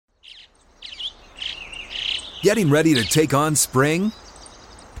Getting ready to take on spring?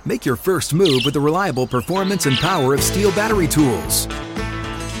 Make your first move with the reliable performance and power of Steel battery tools.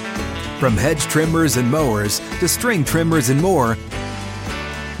 From hedge trimmers and mowers to string trimmers and more,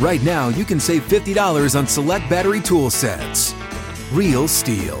 right now you can save $50 on select battery tool sets. Real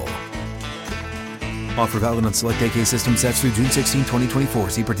Steel. Offer valid on select AK system sets through June 16,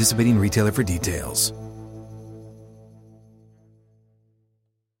 2024. See participating retailer for details.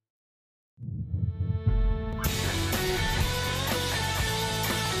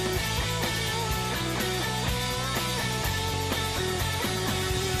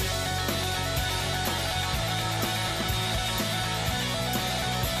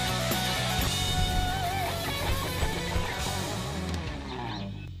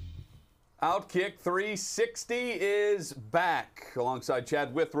 Outkick 360 is back. Alongside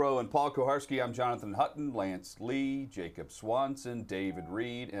Chad Withrow and Paul Kuharsky, I'm Jonathan Hutton, Lance Lee, Jacob Swanson, David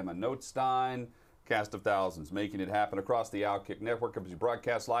Reed, Emma Notestein, cast of thousands, making it happen across the Outkick network as we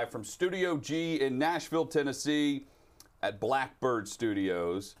broadcast live from Studio G in Nashville, Tennessee at Blackbird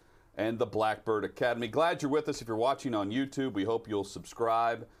Studios and the Blackbird Academy. Glad you're with us. If you're watching on YouTube, we hope you'll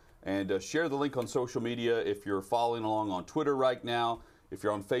subscribe and share the link on social media if you're following along on Twitter right now. If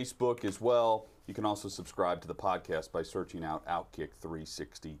you're on Facebook as well, you can also subscribe to the podcast by searching out Outkick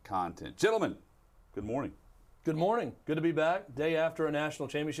 360 content. Gentlemen, good morning. Good morning. Good to be back. Day after a national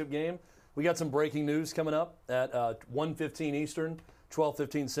championship game. We got some breaking news coming up at 1:15 Eastern,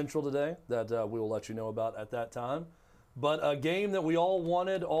 12:15 Central today that we will let you know about at that time. But a game that we all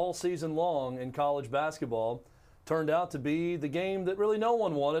wanted all season long in college basketball turned out to be the game that really no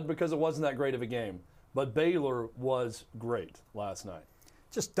one wanted because it wasn't that great of a game. But Baylor was great last night.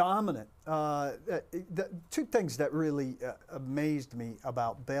 Just dominant. The two things that really amazed me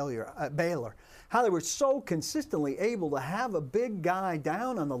about Baylor, how they were so consistently able to have a big guy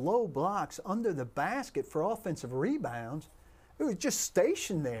down on the low blocks under the basket for offensive rebounds. It was just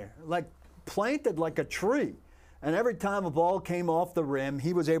stationed there, like planted like a tree. And every time a ball came off the rim,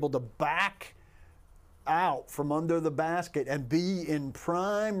 he was able to back out from under the basket and be in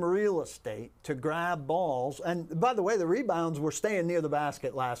prime real estate to grab balls. And by the way, the rebounds were staying near the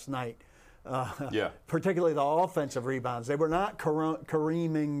basket last night. Particularly the offensive rebounds. They were not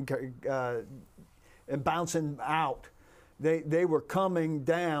careening and bouncing out. They were coming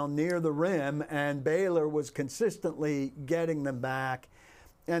down near the rim, and Baylor was consistently getting them back.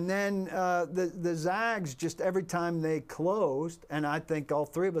 And then the Zags, just every time they closed, and I think all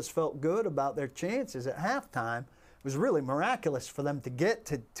three of us felt good about their chances at halftime, it was really miraculous for them to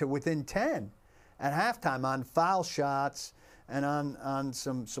get to within 10 at halftime on foul shots and on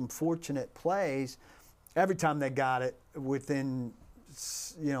some fortunate plays. Every time they got it within,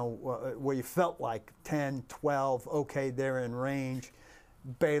 where you felt like 10, 12, okay, they're in range,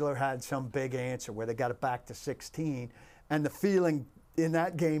 Baylor had some big answer where they got it back to 16. And the feeling in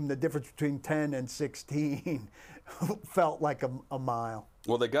that game, the difference between 10 and 16 felt like a mile.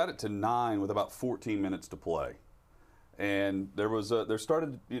 Well, they got it to 9 with about 14 minutes to play. And there was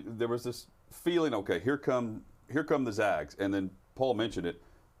this feeling, okay, here come the Zags. And then Paul mentioned it,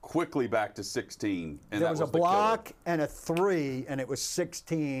 quickly back to 16. And there was a block and a three, and it was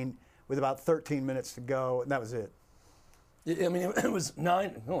 16 with about 13 minutes to go, and that was it. I mean, it was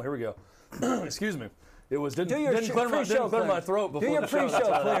 9. Oh, here we go. Excuse me. It was didn't clear my throat before do your the show.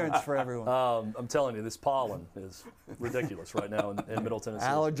 pre-show clearance for everyone. I'm telling you, this pollen is ridiculous right now in Middle Tennessee.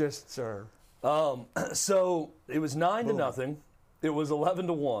 Allergists are. So it was 9-0. It was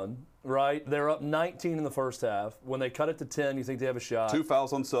 11-1. Right, they're up 19 in the first half. When they cut it to 10, you think they have a shot. 2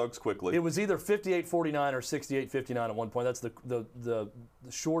 fouls on Suggs quickly. It was either 58-49 or 68-59 at one point. That's the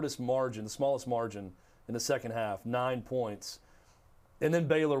shortest margin, the smallest margin in the second half, 9 points. And then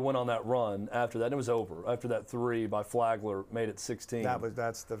Baylor went on that run after that, and it was over. After that three by Flagler made it 16.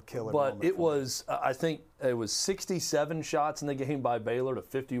 That's the killer But moment. it was, I think it was 67 shots in the game by Baylor to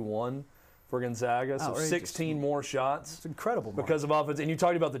 51 for Gonzaga. So outrageous. 16 more shots. It's incredible. Because of offense. And you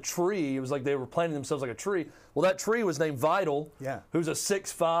talked about the tree. It was like they were planting themselves like a tree. Well, that tree was named Vital, who's a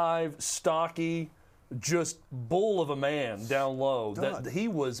 6'5", stocky, just bull of a man down low. That he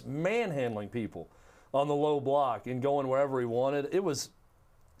was manhandling people on the low block and going wherever he wanted. It was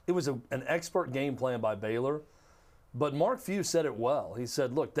an expert game plan by Baylor, but Mark Few said it well. He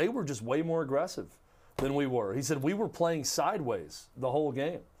said, look, they were just way more aggressive than we were. He said we were playing sideways the whole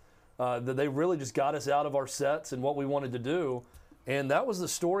game, that they really just got us out of our sets and what we wanted to do, and that was the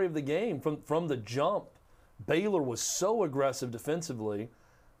story of the game from the jump. Baylor was so aggressive defensively,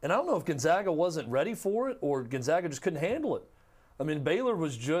 and I don't know if Gonzaga wasn't ready for it or Gonzaga just couldn't handle it. I mean, Baylor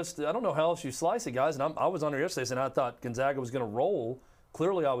was just, I don't know how else you slice it, guys. And I was on here yesterday saying I thought Gonzaga was going to roll.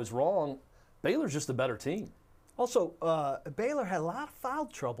 Clearly I was wrong. Baylor's just a better team. Also, Baylor had a lot of foul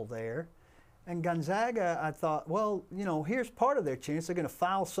trouble there. And Gonzaga, I thought, well, here's part of their chance. They're going to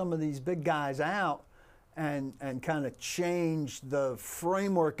foul some of these big guys out and kind of change the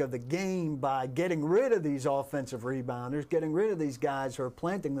framework of the game by getting rid of these offensive rebounders, getting rid of these guys who are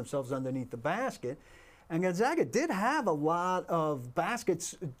planting themselves underneath the basket. And Gonzaga did have a lot of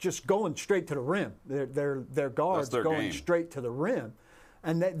baskets just going straight to the rim. Their guards going game. Straight to the rim.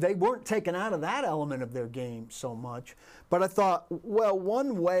 And they weren't taken out of that element of their game so much. But I thought, well,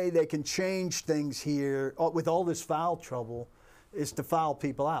 one way they can change things here with all this foul trouble is to foul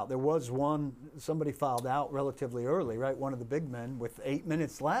people out. There was somebody fouled out relatively early, right? One of the big men with 8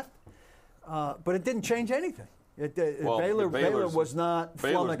 minutes left. But it didn't change anything. Baylor was not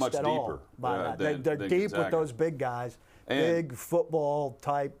flummoxed at all by that. They're deep with those big guys, big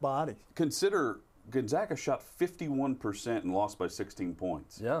football-type bodies. Consider Gonzaga shot 51% and lost by 16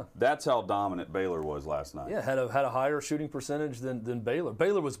 points. Yeah. That's how dominant Baylor was last night. Yeah, had a higher shooting percentage than Baylor.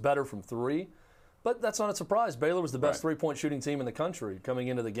 Baylor was better from three, but that's not a surprise. Baylor was the best three-point shooting team in the country coming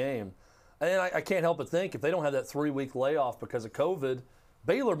into the game. And I can't help but think if they don't have that 3-week layoff because of COVID,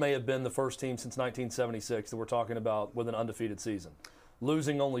 Baylor may have been the first team since 1976 that we're talking about with an undefeated season.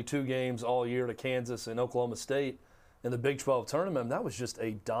 Losing only 2 games all year to Kansas and Oklahoma State in the Big 12 tournament, that was just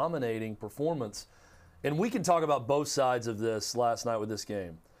a dominating performance. And we can talk about both sides of this last night with this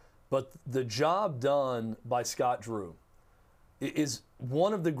game. But the job done by Scott Drew is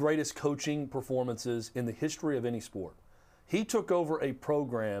one of the greatest coaching performances in the history of any sport. He took over a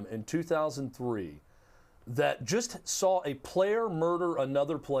program in 2003 that just saw a player murder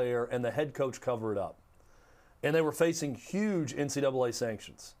another player and the head coach cover it up. And they were facing huge NCAA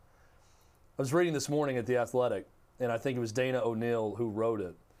sanctions. I was reading this morning at The Athletic, and I think it was Dana O'Neill who wrote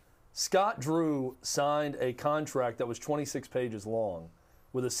it. Scott Drew signed a contract that was 26 pages long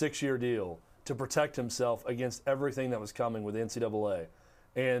with a 6-year deal to protect himself against everything that was coming with the NCAA.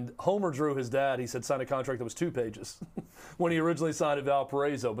 And Homer Drew, his dad, he said signed a contract that was 2 pages when he originally signed at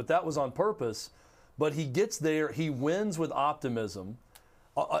Valparaiso. But that was on purpose. But he gets there, he wins with optimism.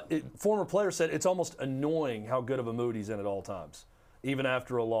 Former players said it's almost annoying how good of a mood he's in at all times, even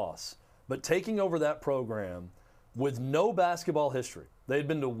after a loss. But taking over that program with no basketball history. They had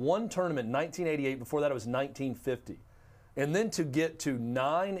been to 1 tournament in 1988. Before that, it was 1950. And then to get to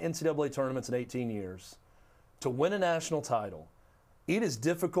 9 NCAA tournaments in 18 years, to win a national title, it is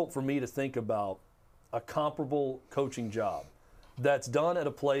difficult for me to think about a comparable coaching job that's done at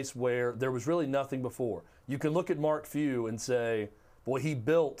a place where there was really nothing before. You can look at Mark Few and say, boy, he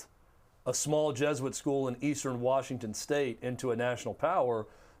built a small Jesuit school in eastern Washington State into a national power,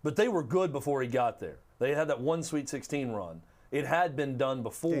 but they were good before he got there. They had that 1 Sweet 16 run. It had been done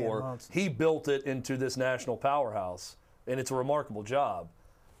before. He built it into this national powerhouse, and it's a remarkable job.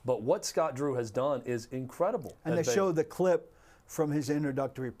 But what Scott Drew has done is incredible. And they showed the clip from his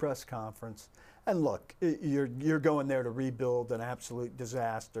introductory press conference. And look, you're going there to rebuild an absolute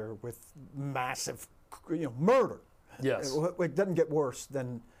disaster with massive, murder. Yes, it doesn't get worse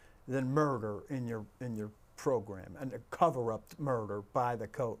than murder in your program, and a cover-up murder by the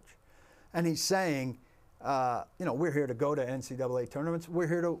coach. And he's saying, we're here to go to NCAA tournaments. We're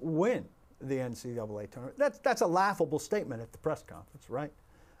here to win the NCAA tournament. That's a laughable statement at the press conference, right?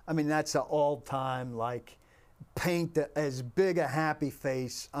 I mean, that's an all-time, paint as big a happy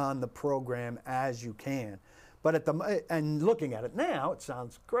face on the program as you can. But and looking at it now, it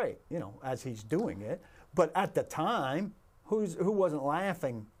sounds great, as he's doing it. But at the time, who wasn't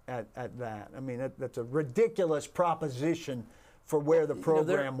laughing at that? I mean, that's a ridiculous proposition for where the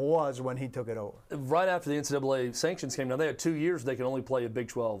program was when he took it over. Right after the NCAA sanctions came down, they had 2 years they could only play a Big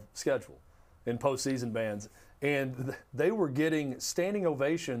 12 schedule in postseason bans. And they were getting standing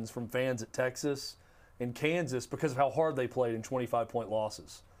ovations from fans at Texas and Kansas because of how hard they played in 25-point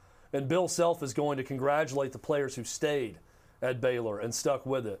losses. And Bill Self is going to congratulate the players who stayed at Baylor and stuck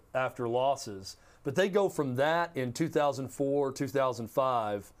with it after losses. But they go from that in 2004,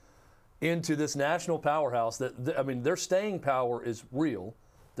 2005 into this national powerhouse their staying power is real.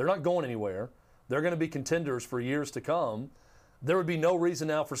 They're not going anywhere. They're going to be contenders for years to come. There would be no reason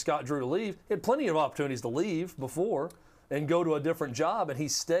now for Scott Drew to leave. He had plenty of opportunities to leave before and go to a different job, and he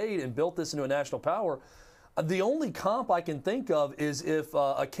stayed and built this into a national power. The only comp I can think of is if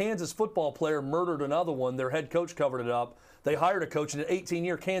a Kansas football player murdered another one, their head coach covered it up, they hired a coach, and an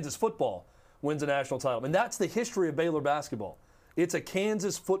 18-year Kansas football wins a national title. And that's the history of Baylor basketball. It's a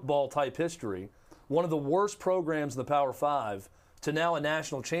Kansas football type history, one of the worst programs in the Power Five, to now a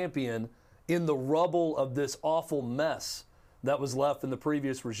national champion in the rubble of this awful mess that was left in the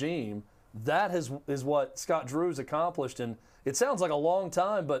previous regime. That is what Scott Drew's accomplished. And it sounds like a long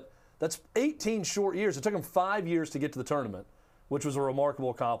time, but That's 18 short years. It took him 5 years to get to the tournament, which was a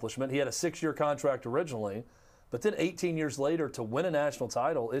remarkable accomplishment. He had a 6-year contract originally, but then 18 years later to win a national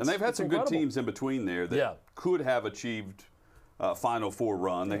title. And they've had some incredible. good teams in between there that could have achieved Final Four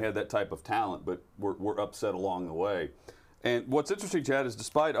run. They had that type of talent, but were upset along the way. And what's interesting, Chad, is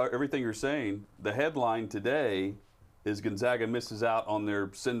despite everything you're saying, the headline today is Gonzaga misses out on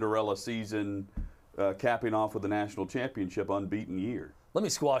their Cinderella season, capping off with a national championship unbeaten year. Let me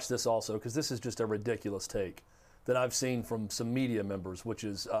squash this also, because this is just a ridiculous take that I've seen from some media members, which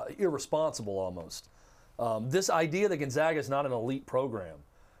is irresponsible almost. This idea that Gonzaga is not an elite program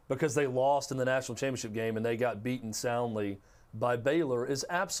because they lost in the national championship game and they got beaten soundly by Baylor is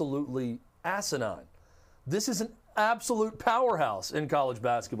absolutely asinine. This is an absolute powerhouse in college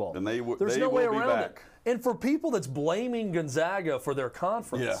basketball. And there's no way around it. And for people that's blaming Gonzaga for their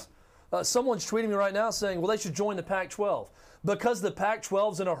conference, someone's tweeting me right now saying, well, they should join the Pac-12. Because the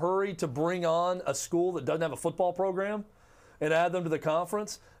Pac-12's in a hurry to bring on a school that doesn't have a football program and add them to the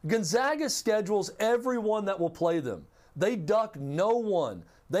conference, Gonzaga schedules everyone that will play them. They duck no one.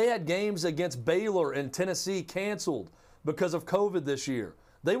 They had games against Baylor and Tennessee canceled because of COVID this year.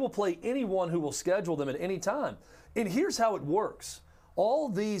 They will play anyone who will schedule them at any time. And here's how it works. All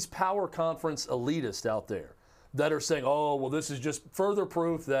these power conference elitists out there that are saying, oh, well, this is just further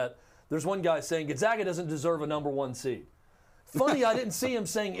proof that there's one guy saying Gonzaga doesn't deserve a #1 seed. Funny, I didn't see him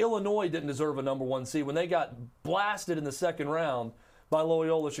saying Illinois didn't deserve a #1 seed when they got blasted in the second round by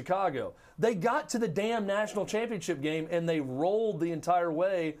Loyola Chicago. They got to the damn national championship game and they rolled the entire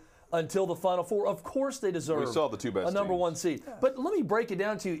way until the Final Four. Of course they deserve we saw the two best a #1 seed. But let me break it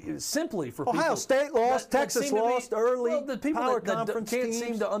down to you simply for people. Ohio State lost, Texas lost early. Well, the people power that conference can't teams.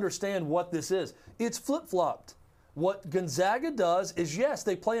 seem to understand what this is. It's flip-flopped. What Gonzaga does is, yes,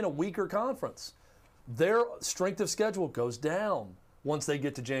 they play in a weaker conference. Their strength of schedule goes down once they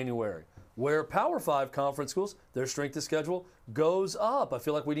get to January. Where Power 5 conference schools, their strength of schedule goes up. I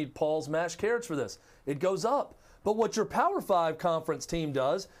feel like we need Paul's mashed carrots for this. It goes up. But what your Power 5 conference team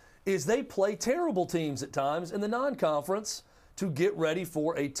does is they play terrible teams at times in the non-conference to get ready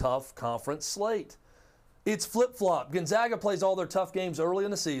for a tough conference slate. It's flip-flop. Gonzaga plays all their tough games early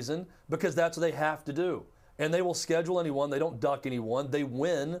in the season because that's what they have to do. And they will schedule anyone. They don't duck anyone. They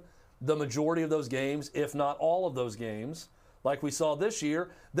win the majority of those games, if not all of those games. Like we saw this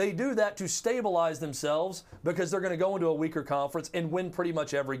year, they do that to stabilize themselves because they're going to go into a weaker conference and win pretty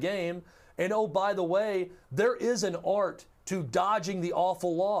much every game. And oh, by the way, there is an art to dodging the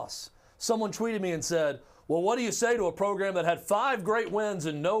awful loss. Someone tweeted me and said, well, what do you say to a program that had 5 great wins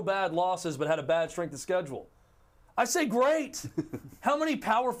and no bad losses but had a bad strength of schedule? I say great. How many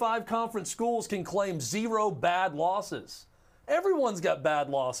Power 5 conference schools can claim 0 bad losses? Everyone's got bad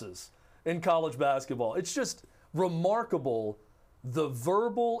losses in college basketball. It's just remarkable the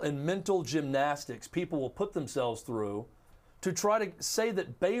verbal and mental gymnastics people will put themselves through to try to say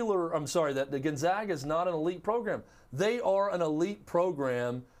that that the Gonzaga is not an elite program. They are an elite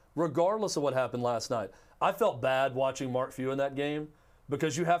program regardless of what happened last night. I felt bad watching Mark Few in that game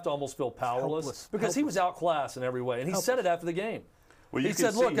because you have to almost feel powerless because he was outclassed in every way. And he said it after the game. Well, he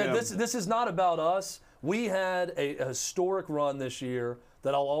said, look, this is not about us. We had a historic run this year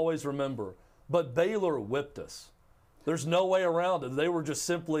that I'll always remember. But Baylor whipped us. There's no way around it. They were just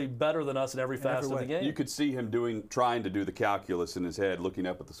simply better than us in every facet of the game. You could see him trying to do the calculus in his head, looking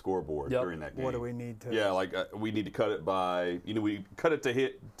up at the scoreboard during that game. What do we need to? Yeah, like we need to cut it by. We cut it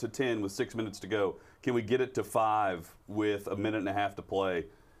to 10 with 6 minutes to go. Can we get it to 5 with a minute and a half to play?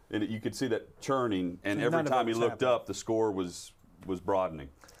 And you could see that churning. And every time he looked up, the score was broadening.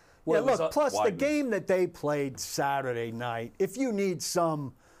 Well, yeah, look. Plus the game that they played Saturday night. If you need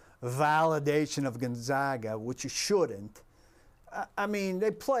some validation of Gonzaga, which you shouldn't. I mean, they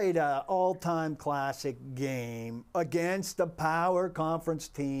played an all-time classic game against a power conference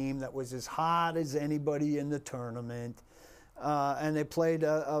team that was as hot as anybody in the tournament, and they played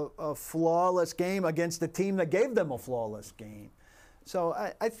a flawless game against the team that gave them a flawless game. So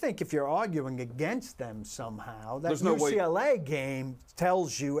I think if you're arguing against them somehow, that UCLA game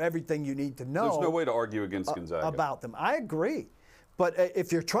tells you everything you need to know. There's no way to argue against Gonzaga. About them. I agree. But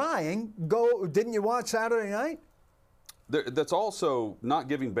if you're trying, go. Didn't you watch Saturday night? That's also not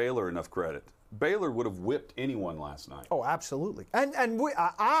giving Baylor enough credit. Baylor would have whipped anyone last night. Oh, absolutely. And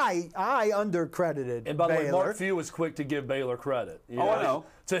I undercredited Baylor. And by the way, Mark Few was quick to give Baylor credit. I know.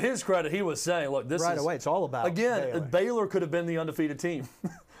 To his credit, he was saying, look, this right away, it's all about again, Baylor could have been the undefeated team.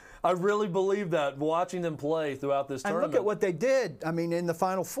 I really believe that, watching them play throughout this tournament. And look at what they did, I mean, in the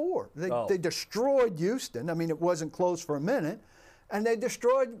Final Four. They destroyed Houston. I mean, it wasn't close for a minute. And they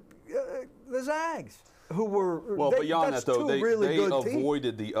destroyed the Zags. who were Well, beyond that's that, though, two they really good teams.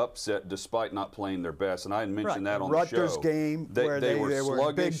 avoided the upset despite not playing their best. And I had mentioned Right. that on Rutgers the show. game where they were in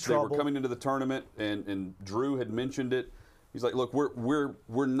sluggish. big They trouble. were coming into the tournament, and Drew had mentioned it. He's like, look,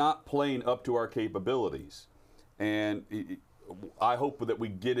 we're not playing up to our capabilities. And I hope that we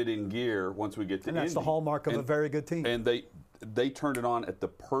get it in gear once we get to And that's the Indy. hallmark of a very good team. And they turned it on at the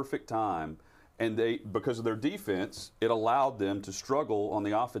perfect time. And because of their defense, it allowed them to struggle on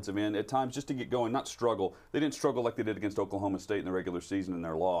the offensive end at times just to get going. Not struggle. They didn't struggle like they did against Oklahoma State in the regular season in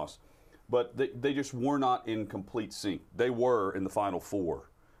their loss. But they just were not in complete sync. They were in the Final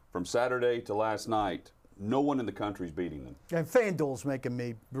Four. From Saturday to last night, no one in the country is beating them. And FanDuel's making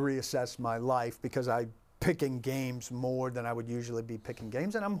me reassess my life because I'm picking games more than I would usually be picking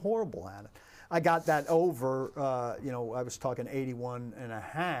games, and I'm horrible at it. I got that over, I was talking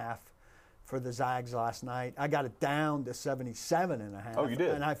 81.5 for the Zags last night. I got it down to 77.5. Oh, you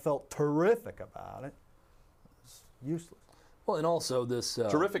did? And I felt terrific about it. It's useless. Well, and also this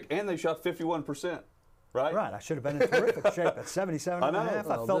Terrific, and they shot 51%, right? Right, I should have been in terrific shape at 77.5. I know. I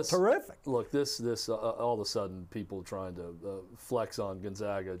Well, felt this- terrific. Look, this all of a sudden, people trying to flex on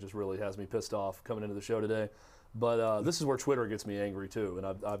Gonzaga just really has me pissed off coming into the show today. But this is where Twitter gets me angry too, and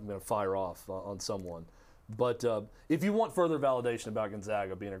I'm going to fire off on someone. But if you want further validation about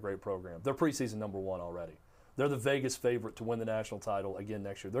Gonzaga being a great program, they're preseason #1 already. They're the Vegas favorite to win the national title again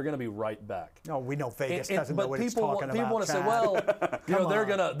next year. They're going to be right back. No, we know Vegas doesn't but know what it's people talking about. people want to say, Chad. well, Come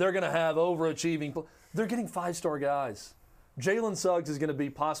on. they're gonna have overachieving. They're getting 5-star guys. Jalen Suggs is going to be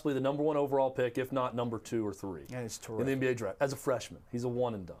possibly the #1 overall pick, if not #2 or 3 And it's in the terrific. NBA draft as a freshman. He's a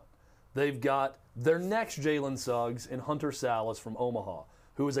one and done. They've got their next Jalen Suggs in Hunter Salas from Omaha,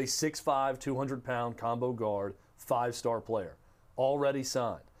 who is a 6'5", 200-pound combo guard, 5-star player, already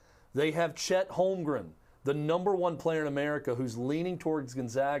signed. They have Chet Holmgren, the #1 player in America who's leaning towards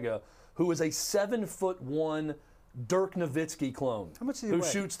Gonzaga, who is a 7'1" Dirk Nowitzki clone How much does he who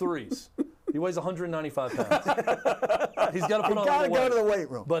weigh? shoots threes. He weighs 195 pounds. He's got to put on a Gotta little go weight. to the weight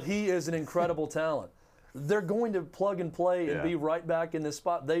room. But he is an incredible talent. They're going to plug and play and Yeah. be right back in this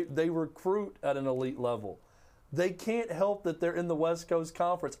spot. They recruit at an elite level. They can't help that they're in the West Coast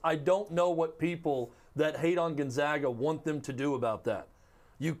Conference. I don't know what people that hate on Gonzaga want them to do about that.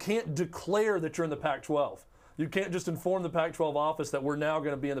 You can't declare that you're in the Pac-12. You can't just inform the Pac-12 office that we're now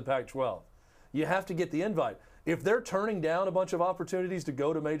going to be in the Pac-12. You have to get the invite. If they're turning down a bunch of opportunities to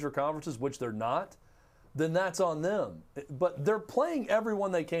go to major conferences, which they're not, then that's on them. But they're playing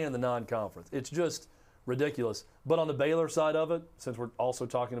everyone they can in the non-conference. It's just ridiculous. But on the Baylor side of it, since we're also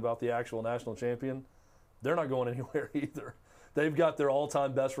talking about the actual national champion, they're not going anywhere either. They've got their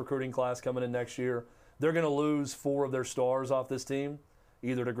all-time best recruiting class coming in next year. They're going to lose 4 of their stars off this team,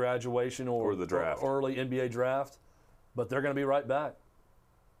 either to graduation or the draft. or early NBA draft. But they're going to be right back.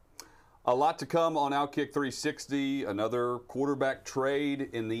 A lot to come on Outkick 360, another quarterback trade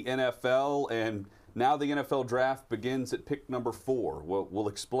in the NFL, and now the NFL draft begins at pick number 4. We'll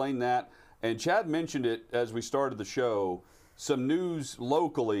explain that. And Chad mentioned it as we started the show, some news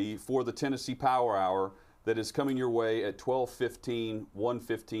locally for the Tennessee Power Hour that is coming your way at 12:15,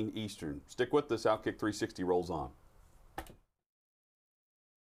 1:15 Eastern. Stick with us, Outkick 360 rolls on.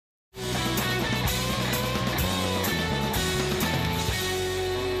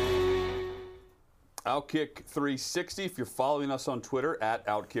 Outkick 360. If you're following us on Twitter at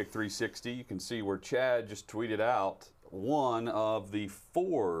Outkick 360, you can see where Chad just tweeted out one of the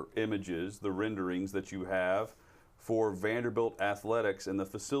 4 images, the renderings that you have for Vanderbilt Athletics and the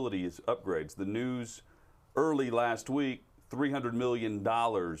facilities upgrades. The news early last week, $300 million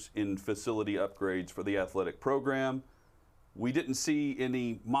in facility upgrades for the athletic program. We didn't see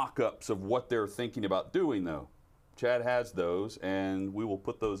any mock-ups of what they're thinking about doing, though. Chad has those, and we will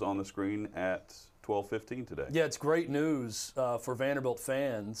put those on the screen at 12:15 today. Yeah, it's great news for Vanderbilt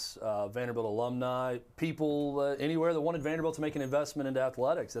fans, Vanderbilt alumni, people anywhere that wanted Vanderbilt to make an investment into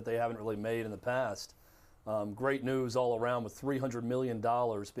athletics that they haven't really made in the past. Great news all around with $300 million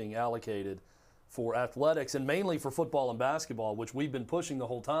being allocated for athletics and mainly for football and basketball, which we've been pushing the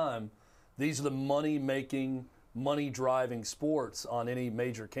whole time. These are the money-making, money-driving sports on any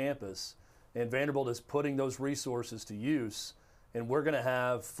major campus, and Vanderbilt is putting those resources to use. And we're going to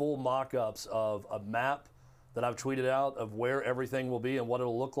have full mock-ups of a map that I've tweeted out of where everything will be and what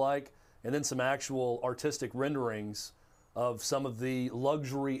it'll look like, and then some actual artistic renderings of some of the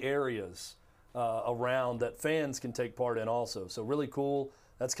luxury areas around that fans can take part in also. So really cool.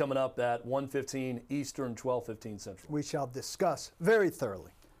 That's coming up at 1:15 Eastern, 12:15 Central. We shall discuss very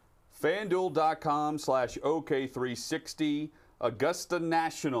thoroughly. FanDuel.com/OK360. Augusta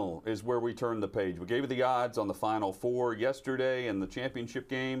National is where we turn the page. We gave you the odds on the Final Four yesterday and the championship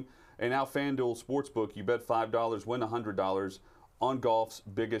game, And now FanDuel Sportsbook, you bet $5, win $100 on golf's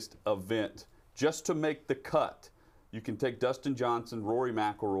biggest event. Just to make the cut, you can take Dustin Johnson, Rory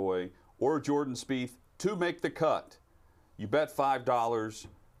McIlroy, or Jordan Spieth to make the cut. You bet $5,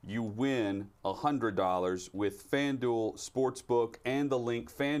 you win $100 with FanDuel Sportsbook and the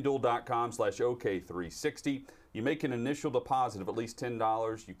link fanduel.com/OK360. You make an initial deposit of at least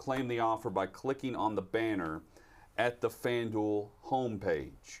 $10. You claim the offer by clicking on the banner at the FanDuel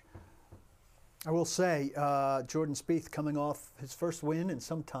homepage. I will say, Jordan Spieth coming off his first win in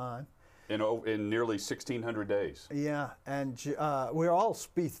some time. In nearly 1,600 days. Yeah, and we're all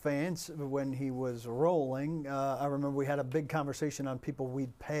Spieth fans when he was rolling. I remember we had a big conversation on people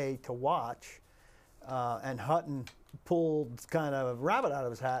we'd pay to watch, and Hutton pulled kind of a rabbit out of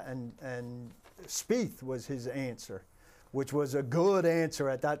his hat, and Spieth was his answer, which was a good answer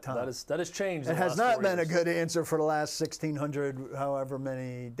at that time. That has changed. It has not been a good answer for the last 1,600 however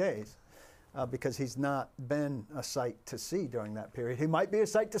many days. Because he's not been a sight to see during that period. He might be a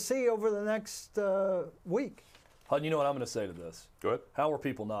sight to see over the next week. Hutton, you know what I'm going to say to this? Go ahead. How are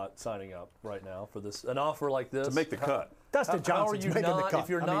people not signing up right now for this? An offer like this? To make the cut. Dustin Johnson's making the cut. If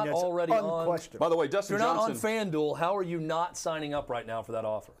you're not already on, by the way, Dustin if you're Johnson, not on FanDuel, how are you not signing up right now for that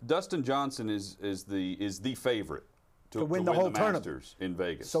offer? Dustin Johnson is the favorite to win the whole Masters tournament in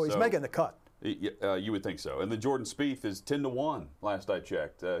Vegas. So he's making the cut. You would think so. And then Jordan Spieth is 10-1 last I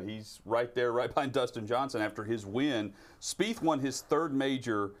checked. He's right there, right behind Dustin Johnson after his win. Spieth won his third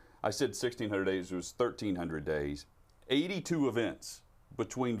major. I said 1,600 days. It was 1,300 days. 82 events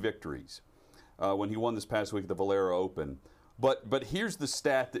between victories when he won this past week at the Valero Open. But here's the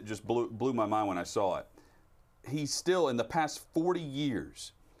stat that just blew my mind when I saw it. He's still, in the past 40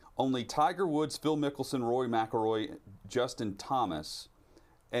 years, only Tiger Woods, Phil Mickelson, Rory McIlroy, Justin Thomas,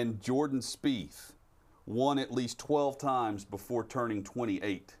 and Jordan Spieth won at least 12 times before turning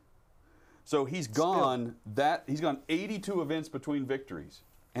 28. So he's gone 82 events between victories,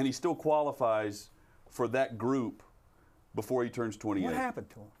 and he still qualifies for that group before he turns 28. What happened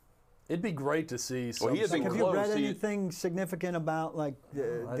to him? It'd be great to see some. Well, have you read anything significant about, like,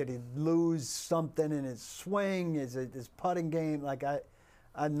 did he lose something in his swing? Is it his putting game? Like,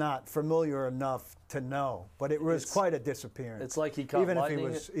 I'm not familiar enough to know, but it was quite a disappearance. It's like he caught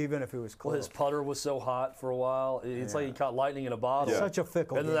lightning. Even if he was close. Well, his putter was so hot for a while. It's like he caught lightning in a bottle. Yeah. Such a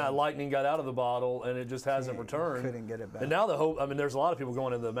fickle And then game. that lightning got out of the bottle, and it just hasn't returned. Couldn't get it back. And now the hope. I mean, there's a lot of people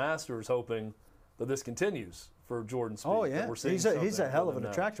going into the Masters hoping that this continues for Jordan Spieth. Oh, yeah. He's a hell of an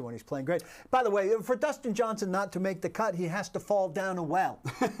attraction when he's playing great. By the way, for Dustin Johnson not to make the cut, he has to fall down a well.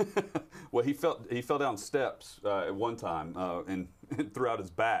 Well, he fell down steps at one time and threw out his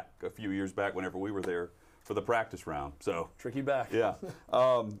back a few years back whenever we were there for the practice round. So Tricky back. Yeah.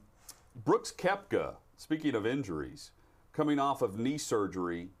 Brooks Koepka, speaking of injuries, coming off of knee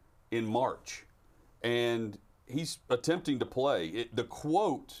surgery in March, and he's attempting to play. The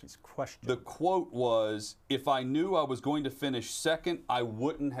quote was, "If I knew I was going to finish second, I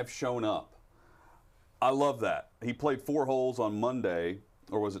wouldn't have shown up." I love that. He played 4 holes on Monday,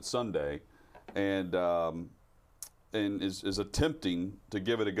 or was it Sunday, and is attempting to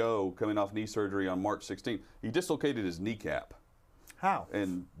give it a go, coming off knee surgery on March 16th. He dislocated his kneecap. How?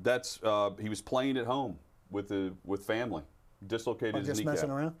 And that's he was playing at home with family. Dislocated his just kneecap.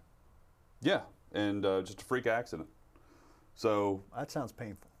 Messing around? Yeah, and just a freak accident. So that sounds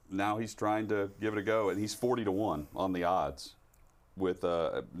painful. Now he's trying to give it a go, and he's 40-1 on the odds with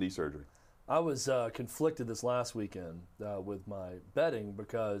knee surgery. I was conflicted this last weekend with my betting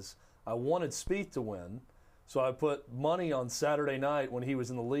because I wanted Spieth to win. So I put money on Saturday night when he was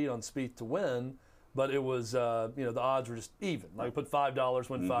in the lead on Spieth to win, but it was, the odds were just even. Like I put $5,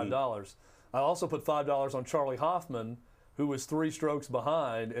 win $5. I also put $5 on Charlie Hoffman, who was 3 strokes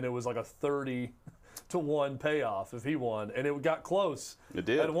behind, and it was like a 30-1 payoff if he won. And it got close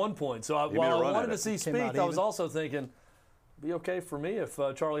at one point. So while I wanted to see Spieth, I was also thinking, it'd be okay for me if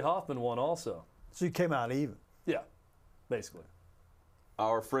Charlie Hoffman won also. So you came out even? Yeah, basically.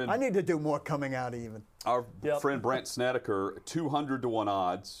 Our friend, I need to do more coming out even. Our friend Brandt Snedeker, 200-1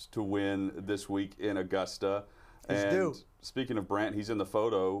 odds to win this week in Augusta. And speaking of Brandt, he's in the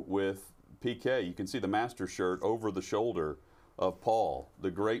photo with PK. You can see the Masters shirt over the shoulder of Paul,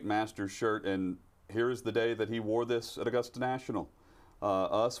 the great Masters shirt. And here's the day that he wore this at Augusta National.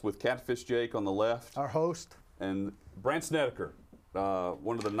 Us with Catfish Jake on the left. Our host. And Brandt Snedeker,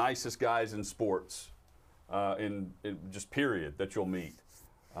 one of the nicest guys in sports, in just period, that you'll meet.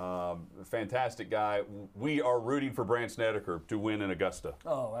 Fantastic guy. We are rooting for Brandt Snedeker to win in Augusta.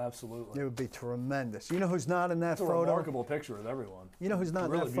 Oh, absolutely. It would be tremendous. You know who's not in that it's a photo? Remarkable picture of everyone. You know who's not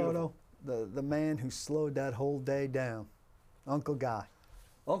really in that photo? The man who slowed that whole day down. Uncle Guy.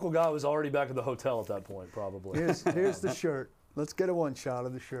 Uncle Guy was already back at the hotel at that point, probably. Here's the shirt. Let's get a one shot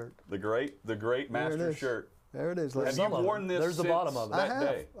of the shirt. The great Master shirt. There it is. Have you worn this There's the bottom of it.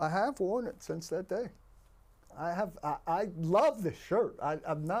 day? I have worn it since that day. I love this shirt.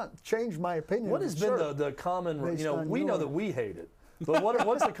 I've not changed my opinion. What has been the common, we know that we hate it, but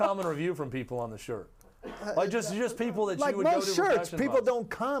what's the common review from people on the shirt? Like just people that like you would go to most shirts, fashion people buys. don't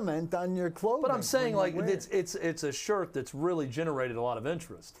comment on your clothing. But I'm saying when you like wear it. it's a shirt that's really generated a lot of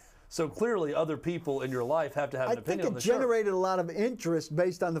interest. So clearly other people in your life have to have an opinion on the shirt. I think it generated a lot of interest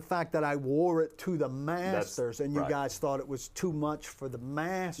based on the fact that I wore it to the Masters, and you right. guys thought it was too much for the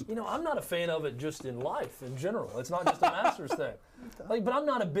Masters. I'm not a fan of it just in life in general. It's not just a Masters thing. But I'm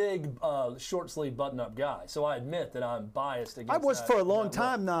not a big short sleeve button up guy, so I admit that I'm biased against. I was that, for a long that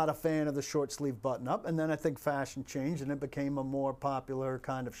time not a fan of the short sleeve button up, and then I think fashion changed and it became a more popular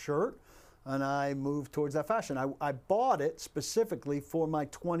kind of shirt. And I moved towards that fashion. I bought it specifically for my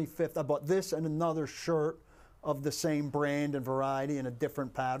 25th. I bought this and another shirt of the same brand and variety in a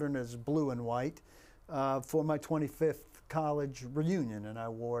different pattern as blue and white for my 25th college reunion, and I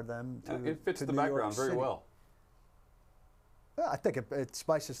wore them to It fits to the New York background very City. well. Yeah, I think it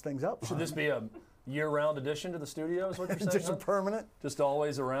spices things up. Should this be a year-round addition to the studio, is what you're saying? Just a huh? permanent? Just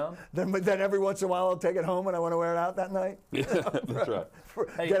always around? Then every once in a while I'll take it home and I want to wear it out that night. That's right.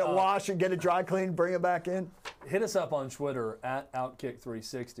 Hey, Get it washed and get it dry cleaned, bring it back in. Hit us up on Twitter at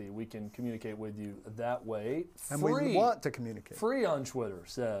Outkick360. We can communicate with you that way. And we want to communicate. Free on Twitter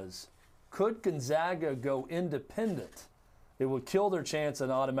says, could Gonzaga go independent? It would kill their chance at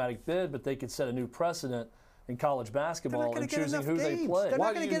an automatic bid, but they could set a new precedent in college basketball and choosing who they play. They're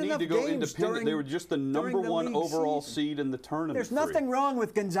Why not do gonna you get need enough to go games independent? They were just the number during the one league overall season. seed in the tournament. There's nothing wrong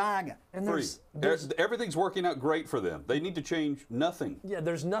with Gonzaga. And Free. there's Everything's working out great for them. They need to change nothing.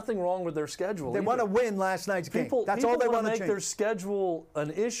 there's nothing wrong with their schedule. They either. want to win last night's game. That's all they want want to to make their change. schedule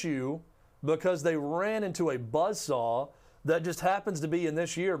an issue because they ran into a buzzsaw that just happens to be in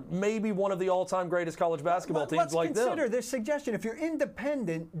this year maybe one of the all-time greatest college basketball teams Let's like them. consider this suggestion. If you're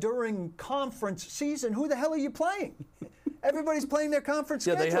independent during conference season, who the hell are you playing? Everybody's playing their conference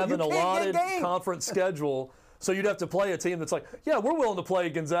Yeah, schedule. they have You an can't get allotted games. conference schedule, so you'd have to play a team that's like, yeah, we're willing to play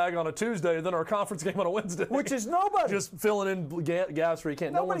Gonzaga on a Tuesday, and then our conference game on a Wednesday. Which is nobody. Just filling in gaps where you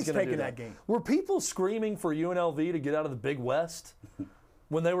can't. Nobody's no one's going to taking do that game. Were people screaming for UNLV to get out of the Big West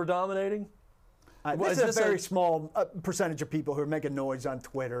when they were dominating? This is a very small percentage of people who are making noise on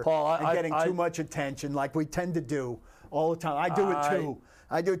Twitter Paul, and getting too much attention, like we tend to do all the time. I do it too.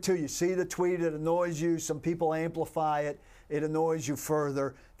 I do it too. You see the tweet, it annoys you. Some people amplify it. It annoys you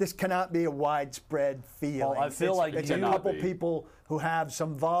further. This cannot be a widespread feeling. Paul, I feel like it's you a cannot couple be. people who have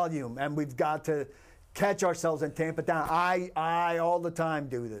some volume, and we've got to catch ourselves and tamp it down. I all the time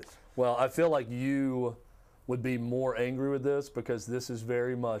do this. Well, I feel like you would be more angry with this because this is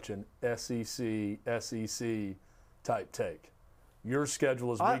very much an SEC type take. Your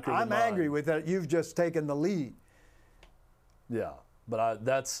schedule is weaker than I'm mine. angry with it. You've just taken the lead. Yeah, but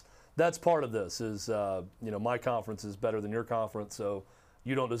that's part of this is my conference is better than your conference, so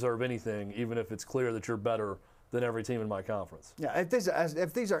you don't deserve anything, even if it's clear that you're better than every team in my conference. Yeah,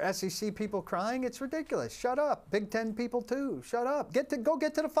 if these are SEC people crying, it's ridiculous. Shut up. Big Ten people too. Shut up. Go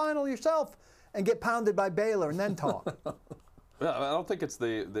get to the final yourself and get pounded by Baylor and then talk. I don't think it's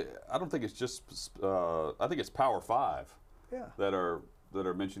I don't think it's just. I think it's Power Five. Yeah. That are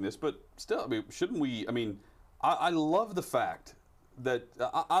mentioning this, but still, I mean, shouldn't we? I mean, I love the fact that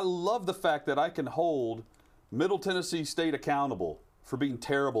I can hold Middle Tennessee State accountable for being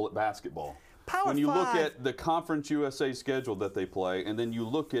terrible at basketball. When you look at the Conference USA schedule that they play, and then you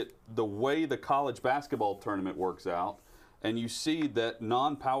look at the way the college basketball tournament works out, and you see that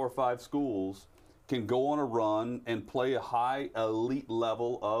non-Power 5 schools can go on a run and play a high elite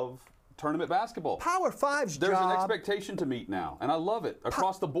level of tournament basketball. Power 5's There's job. an expectation to meet now, and I love it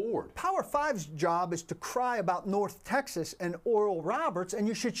across the board. Power 5's job is to cry about North Texas and Oral Roberts, and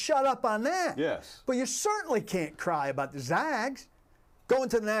you should shut up on that. Yes. But you certainly can't cry about the Zags going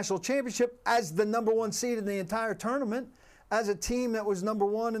to the national championship as the number one seed in the entire tournament, as a team that was number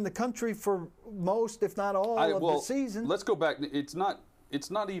one in the country for most, if not all, of the season. Let's go back. It's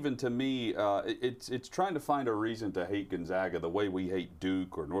not even to me. It's trying to find a reason to hate Gonzaga the way we hate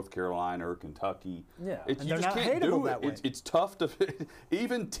Duke or North Carolina or Kentucky. Yeah. You they're just not can't hateable do that it. way. It's tough to.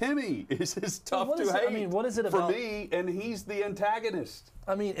 Even Timmy is tough what to is it- hate. I mean, what is it for about- me? And he's the antagonist.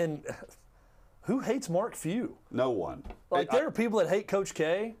 I mean, and who hates Mark Few? No one. Like, there are people that hate Coach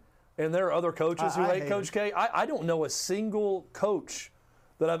K, and there are other coaches who I hate hate Coach K. I don't know a single coach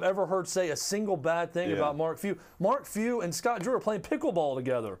that I've ever heard say a single bad thing Yeah. about Mark Few. Mark Few and Scott Drew are playing pickleball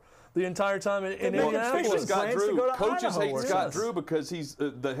together. the entire time in Indianapolis. Speaking of Scott Plans to Drew, go to coaches Idaho hate or Scott something. Drew because he's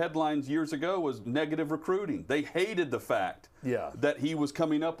the headlines years ago was negative recruiting. They hated the fact that he was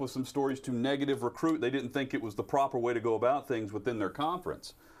coming up with some stories to negative recruit. They didn't think it was the proper way to go about things within their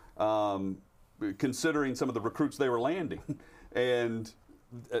conference, considering some of the recruits they were landing. And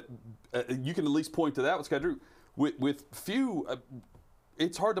you can at least point to that with Scott Drew. With few,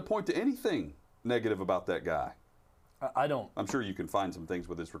 it's hard to point to anything negative about that guy. I don't. I'm sure you can find some things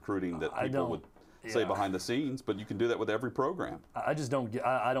with his recruiting that I people don't- would say yeah. behind the scenes, but you can do that with every program. I just don't get.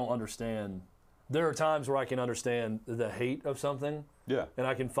 I don't understand. There are times where I can understand the hate of something. Yeah. And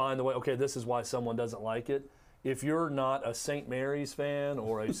I can find the way. Okay, this is why someone doesn't like it. If you're not a St. Mary's fan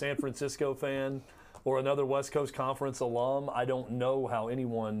or a San Francisco fan or another West Coast Conference alum, I don't know how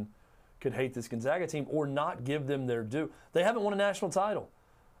anyone could hate this Gonzaga team or not give them their due. They haven't won a national title.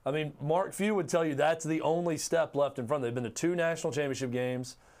 I mean, Mark Few would tell you that's the only step left in front. They've been to 2 national championship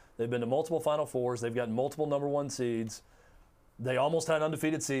games. They've been to multiple Final Fours. They've gotten multiple number 1 seeds. They almost had an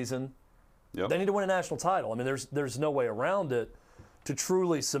undefeated season. Yep. They need to win a national title. I mean, there's no way around it to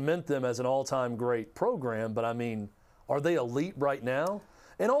truly cement them as an all-time great program. But, I mean, are they elite right now?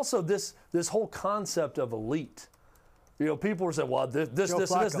 And also this whole concept of elite. You know, people are saying, well,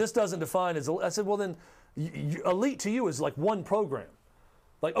 this doesn't define as elite. I said, well, then elite to you is like one program.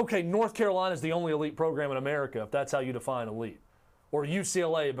 Like, okay, North Carolina is the only elite program in America, if that's how you define elite. Or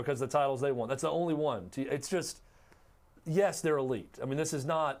UCLA because of the titles they won. That's the only one. It's just, yes, they're elite. I mean, this is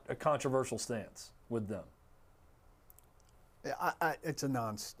not a controversial stance with them. It's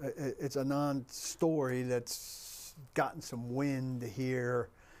a non-story that's gotten some wind here.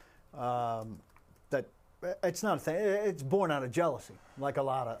 That it's not a thing. It's born out of jealousy, like a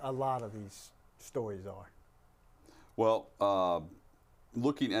lot of these stories are. Well,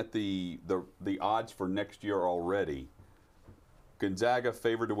 looking at the odds for next year already, Gonzaga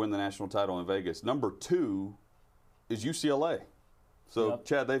favored to win the national title in Vegas. Number 2 is UCLA. So, Yep.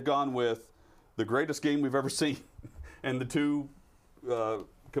 Chad, they've gone with the greatest game we've ever seen and the 2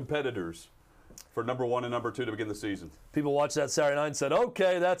 competitors for number 1 and number 2 to begin the season. People watched that Saturday night and said,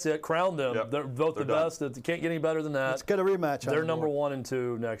 okay, that's it. Crown them. Yep. They're both They're the done. best. It can't get any better than that. Let's get a rematch. They're on number board. 1 and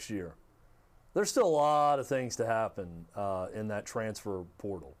 2 next year. There's still a lot of things to happen in that transfer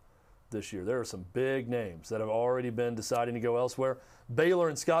portal this year. There are some big names that have already been deciding to go elsewhere. Baylor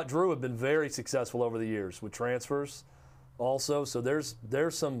and Scott Drew have been very successful over the years with transfers also. So there's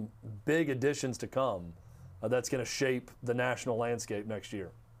some big additions to come that's going to shape the national landscape next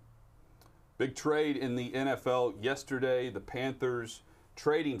year. Big trade in the NFL yesterday. The Panthers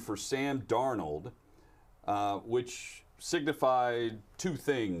trading for Sam Darnold, which signified 2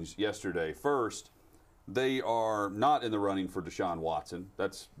 things yesterday. First, they are not in the running for Deshaun Watson.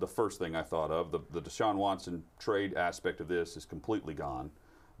 That's the first thing I thought of. The Deshaun Watson trade aspect of this is completely gone.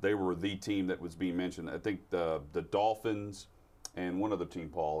 They were the team that was being mentioned. I think the Dolphins and one other team,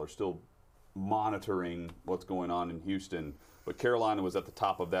 Paul, are still monitoring what's going on in Houston. But Carolina was at the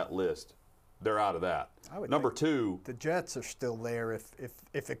top of that list. They're out of that. Number 2, The Jets are still there if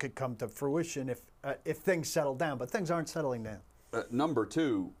it could come to fruition if things settle down, but things aren't settling down. number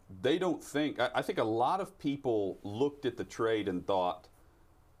 2, they don't think. I think a lot of people looked at the trade and thought,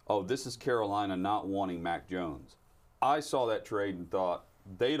 "Oh, this is Carolina not wanting Mac Jones." I saw that trade and thought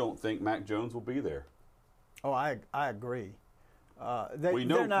they don't think Mac Jones will be there. Oh, I agree. We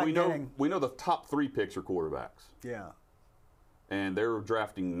know the top 3 picks are quarterbacks, Yeah. and they're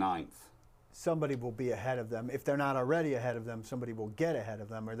drafting 9th. Somebody will be ahead of them. If they're not already ahead of them, somebody will get ahead of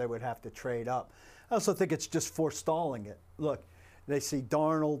them, or they would have to trade up. I also think it's just forestalling it. Look, they see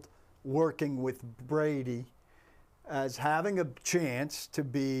Darnold working with Brady as having a chance to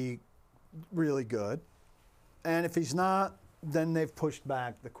be really good. And if he's not, then they've pushed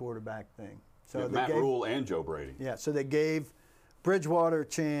back the quarterback thing. So they Matt gave, Rule and Joe Brady. Yeah, so they gave Bridgewater a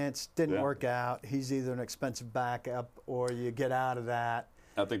chance, didn't Yeah. work out. He's either an expensive backup or you get out of that.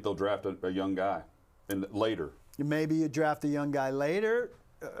 I think they'll draft a young guy later. Maybe you draft a young guy later,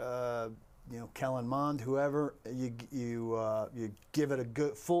 Kellen Mond, whoever. You give it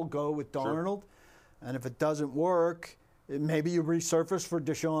a full go with Darnold, and if it doesn't work, maybe you resurface for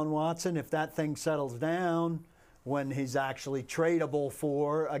Deshaun Watson if that thing settles down when he's actually tradable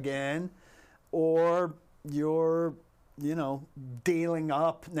for again, or you're dealing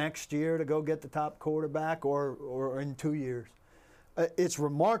up next year to go get the top quarterback, or in 2 years. It's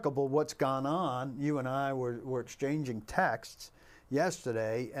remarkable what's gone on. You and I were exchanging texts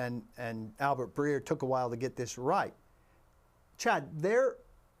yesterday, and Albert Breer took a while to get this right. Chad,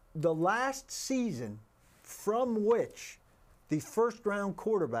 the last season from which the first-round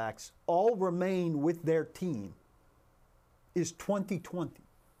quarterbacks all remain with their team is 2020.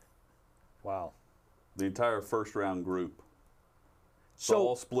 Wow. The entire first-round group. So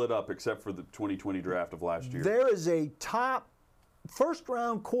all split up except for the 2020 draft of last year. there is a top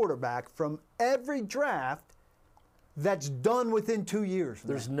first-round quarterback from every draft that's done within 2 years.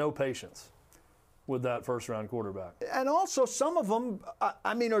 There's no patience with that first-round quarterback. And also, some of them,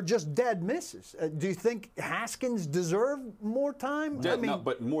 are just dead misses. Do you think Haskins deserved more time? No,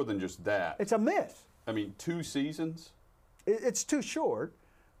 but more than just that. It's a miss. 2 seasons? It's too short,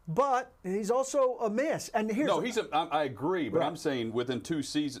 but he's also a miss. And here's No, I agree, but Right. I'm saying within 2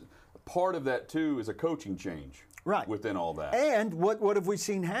 seasons, part of that too is a coaching change. Right. Within all that. And what have we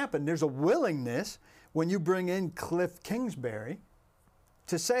seen happen? There's a willingness when you bring in Cliff Kingsbury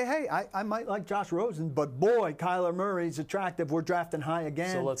to say, hey, I might like Josh Rosen, but boy, Kyler Murray's attractive. We're drafting high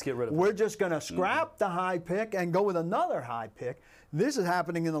again. So let's get rid of We're him. just going to scrap the high pick and go with another high pick. This is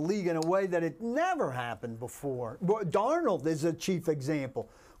happening in the league in a way that it never happened before. Darnold is a chief example.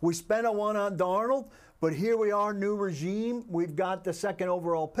 We spent a one on Darnold, but here we are, new regime. We've got the second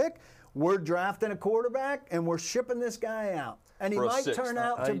overall pick. We're drafting a quarterback, and we're shipping this guy out. And he For a might sixth. turn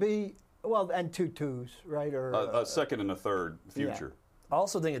out to be, and 2 twos, right? Or a second and a third future. I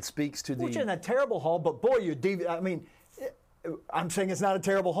also think it speaks to which isn't a terrible haul, but boy, I'm saying it's not a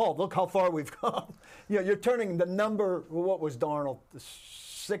terrible haul. Look how far we've come. You're turning the number. What was Darnold? The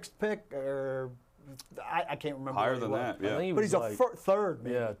 6th pick, or I can't remember. Higher what he than was. that, yeah. I think he But was he's like, a third.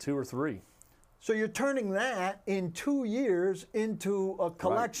 Maybe. yeah, 2 or 3. So you're turning that in 2 years into a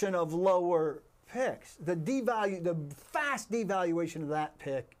collection of lower picks. The fast devaluation of that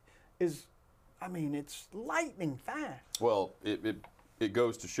pick is, it's lightning fast. Well, it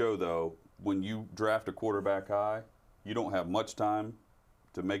goes to show, though, when you draft a quarterback high, you don't have much time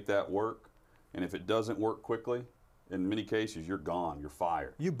to make that work. And if it doesn't work quickly, in many cases, you're gone. You're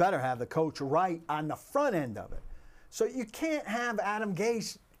fired. You better have the coach right on the front end of it. So you can't have Adam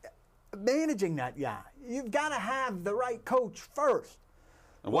Gase managing that guy. You've got to have the right coach first.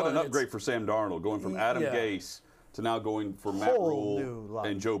 And what Well, an upgrade for Sam Darnold, going from Adam Yeah. Gase to now going for Matt Whole new Rule life.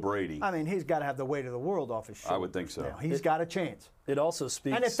 and Joe Brady. He's got to have the weight of the world off his shoulders. I would think so. Now. He's got a chance. It also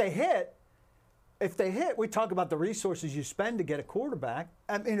speaks. And if they hit, we talk about the resources you spend to get a quarterback.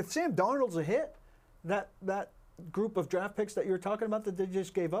 If Sam Darnold's a hit, that group of draft picks that you were talking about that they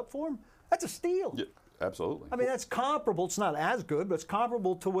just gave up for him, that's a steal. Yeah, absolutely. That's comparable. It's not as good, but it's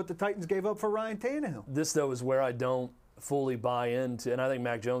comparable to what the Titans gave up for Ryan Tannehill. This, though, is where I don't fully buy into, and I think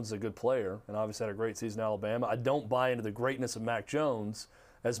Mac Jones is a good player and obviously had a great season in Alabama. I don't buy into the greatness of Mac Jones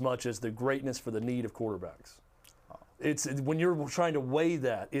as much as the greatness for the need of quarterbacks. It's when you're trying to weigh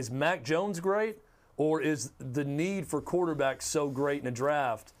that, is Mac Jones great, or is the need for quarterbacks so great in a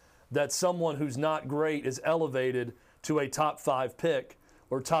draft that someone who's not great is elevated to a top 5 pick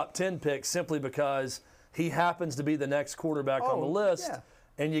or top 10 pick simply because he happens to be the next quarterback on the list, yeah.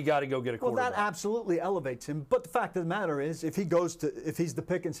 and you got to go get a Well, quarterback. that absolutely elevates him. But the fact of the matter is, if he's the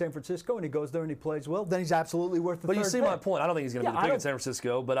pick in San Francisco and he goes there and he plays well, then he's absolutely worth the But third you see pick. my point. I don't think he's going to be the pick in San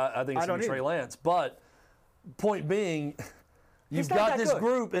Francisco, but I think it's going to be Trey Lance. But point being, you've not got that this good.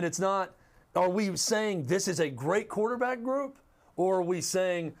 group, and it's not. Are we saying this is a great quarterback group, or are we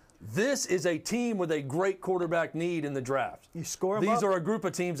saying this is a team with a great quarterback need in the draft? You score 'em These up. are a group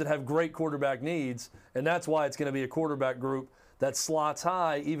of teams that have great quarterback needs, and that's why it's going to be a quarterback group that slots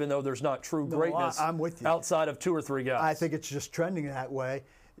high, even though there's not true greatness I'm with you. outside of 2 or 3 guys. I think it's just trending that way.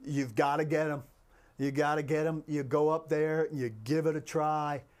 You've got to get him. You got to get him. You go up there, you give it a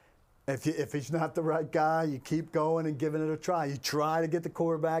try. If he's not the right guy, you keep going and giving it a try. You try to get the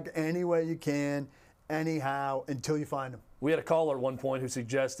quarterback any way you can, anyhow, until you find him. We had a caller at one point who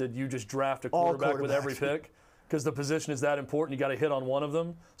suggested you just draft a quarterback with every quarterbacks. pick because the position is that important. You got to hit on one of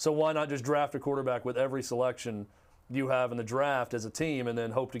them. So why not just draft a quarterback with every selection you have in the draft as a team and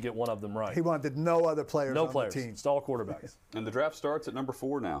then hope to get one of them right? He wanted no other players No on players. the team. It's all quarterbacks. And the draft starts at number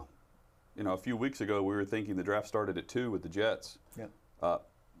 4 now. A few weeks ago we were thinking the draft started at 2 with the Jets. Yeah.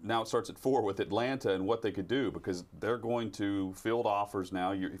 Now it starts at 4 with Atlanta and what they could do, because they're going to field offers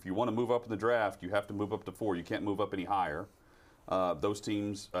now. If you want to move up in the draft, you have to move up to 4. You can't move up any higher. Those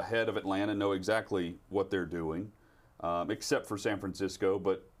teams ahead of Atlanta know exactly what they're doing, except for San Francisco,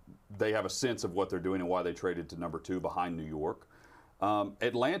 but they have a sense of what they're doing and why they traded to number 2 behind New York.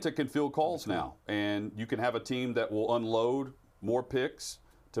 Atlanta can field calls now, and you can have a team that will unload more picks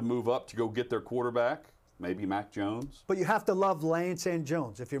to move up to go get their quarterback, maybe Mac Jones. But you have to love Lance and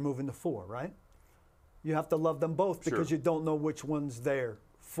Jones if you're moving to 4, right? You have to love them both because Sure. you don't know which one's there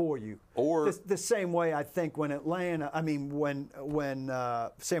for you. Or The same way I think when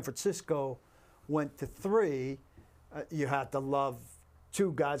San Francisco went to 3, you had to love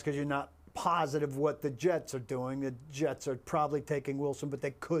 2 guys because you're not positive what the Jets are doing. The Jets are probably taking Wilson, but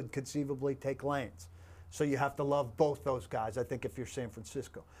they could conceivably take Lance. So you have to love both those guys, I think, if you're San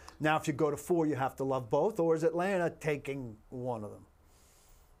Francisco. Now, if you go to 4, you have to love both, or is Atlanta taking one of them?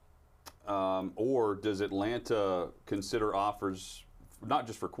 Or does Atlanta consider offers not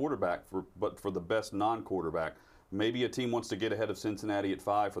just for quarterback, but for the best non-quarterback? Maybe a team wants to get ahead of Cincinnati at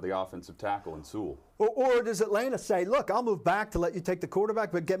 5 for the offensive tackle in Sewell. Or does Atlanta say, look, I'll move back to let you take the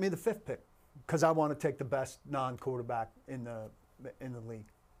quarterback, but get me the 5th pick because I want to take the best non-quarterback in the league.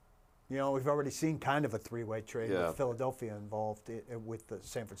 You know, we've already seen kind of a 3-way trade with Philadelphia involved with the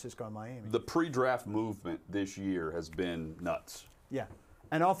San Francisco and Miami. The pre-draft movement this year has been nuts. Yeah.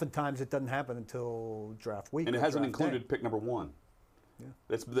 And oftentimes it doesn't happen until draft week. And it hasn't included pick number 1. Yeah.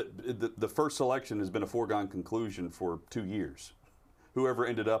 That's the first selection has been a foregone conclusion for 2 years. Whoever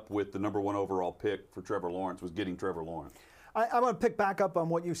ended up with the number 1 overall pick for Trevor Lawrence was getting Trevor Lawrence. I want to pick back up on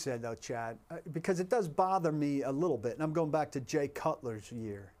what you said, though, Chad, because it does bother me a little bit. And I'm going back to Jay Cutler's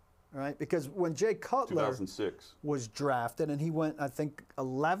year. Right, because when Jay Cutler 2006 was drafted, and he went, I think,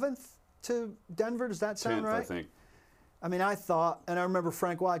 11th to Denver. Does that sound 10th, right? I think. I mean, I thought, and I remember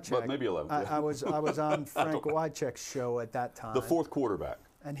Frank Wycheck. But maybe 11th. Yeah. I was on Frank Wycheck's show at that time. The 4th quarterback.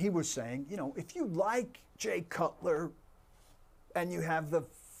 And he was saying, you know, if you like Jay Cutler, and you have the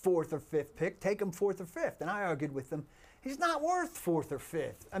 4th or 5th pick, take him 4th or 5th. And I argued with him, he's not worth 4th or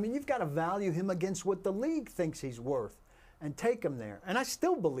 5th. I mean, you've got to value him against what the league thinks he's worth. And take him there. And I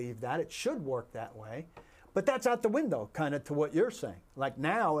still believe that. It should work that way. But that's out the window, kind of to what you're saying. Like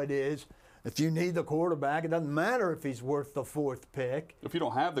now it is, if you need the quarterback, it doesn't matter if he's worth the 4th pick. If you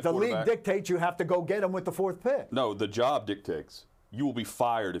don't have the quarterback. quarterback. The league dictates you have to go get him with the 4th pick. No, the job dictates. You will be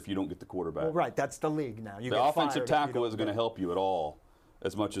fired if you don't get the quarterback. Well, right, that's the league now. The offensive tackle isn't going to help you at all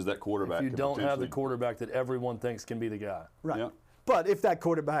as much as that quarterback. If you don't have the quarterback that everyone thinks can be the guy. Right. Yeah. But if that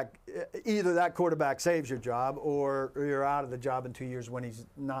quarterback, either that quarterback saves your job or you're out of the job in 2 years when he's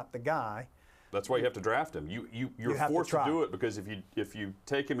not the guy. That's why you have to draft him. You're forced to do it because if you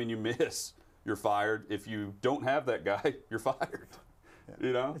take him and you miss, you're fired. If you don't have that guy, you're fired. Yeah.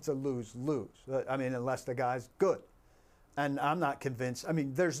 You know? It's a lose-lose. I mean, unless the guy's good. And I'm not convinced. I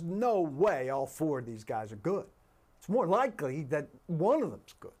mean, there's no way all 4 of these guys are good. It's more likely that one of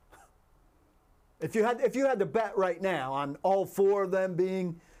them's good. If you had to bet right now on all 4 of them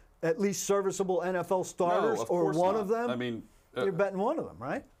being at least serviceable NFL starters, or one of them, I mean, you're betting one of them,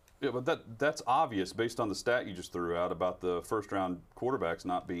 right? Yeah, but that's obvious based on the stat you just threw out about the first-round quarterbacks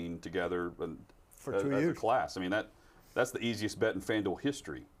not being together for 2 years as a class. I mean, that's the easiest bet in FanDuel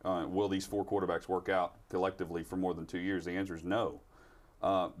history. Will these 4 quarterbacks work out collectively for more than 2 years? The answer is no.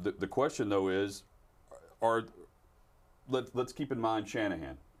 The question though is, let's keep in mind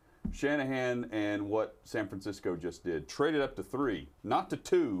Shanahan. Shanahan and what San Francisco just did, traded up to 3, not to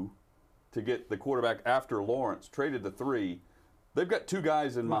 2 to get the quarterback after Lawrence, traded to 3. They've got 2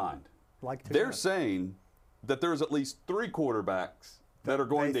 guys in mind. They're saying that there's at least 3 quarterbacks that are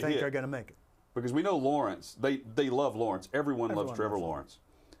going to hit. They think they're going to make it. Because we know Lawrence, they love Lawrence. Everyone loves Trevor Lawrence.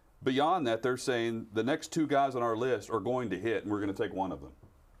 Beyond that, they're saying the next 2 guys on our list are going to hit, and we're going to take one of them.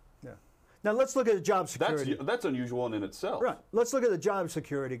 Now, let's look at the job security. That's unusual in itself. Right. Let's look at the job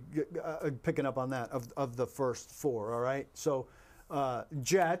security, picking up on that, of the first 4, all right? So,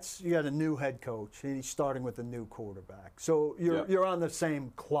 Jets, you got a new head coach, and he's starting with a new quarterback. So, you're on the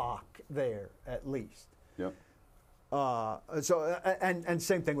same clock there, at least. Yep. And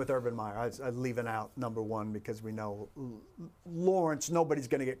same thing with Urban Meyer. I'm leaving out number 1 because we know Lawrence, nobody's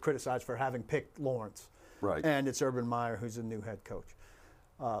going to get criticized for having picked Lawrence. Right. And it's Urban Meyer who's a new head coach.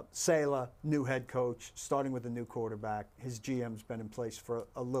 Saleh, new head coach, starting with a new quarterback. His GM's been in place for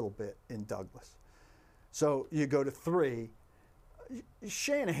a little bit in Douglas. So you go to 3.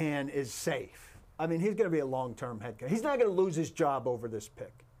 Shanahan is safe. I mean, he's going to be a long-term head coach. He's not going to lose his job over this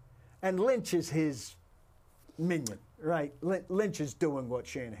pick. And Lynch is his minion, right? Lynch is doing what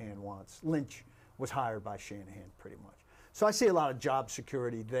Shanahan wants. Lynch was hired by Shanahan pretty much. So I see a lot of job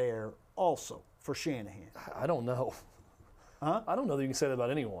security there also for Shanahan. I don't know. Huh? I don't know that you can say that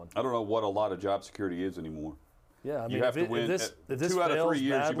about anyone. I don't know what a lot of job security is anymore. Yeah, I mean, you have to win. If this 2 out of 3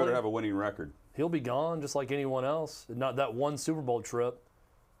 years, badly, you better have a winning record. He'll be gone just like anyone else. Not that one Super Bowl trip.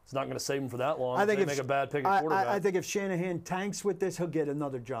 It's not going to save him for that long. I think if they make a bad pick at quarterback. I think if Shanahan tanks with this, he'll get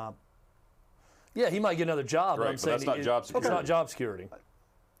another job. Yeah, he might get another job. Right, but I'm saying that's not job security. It's not job security.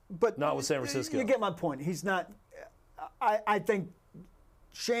 But not with San Francisco. You get my point. He's not. I think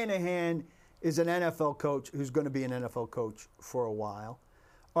Shanahan is an NFL coach who's going to be an NFL coach for a while.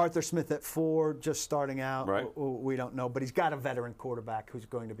 Arthur Smith at 4, just starting out. Right. We don't know, but he's got a veteran quarterback who's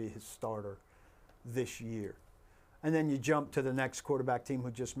going to be his starter this year. And then you jump to the next quarterback team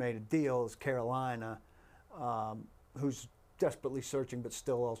who just made a deal is Carolina, who's desperately searching but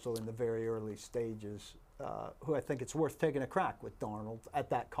still also in the very early stages, who I think it's worth taking a crack with Darnold at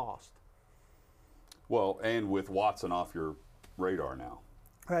that cost. Well, and with Watson off your radar now.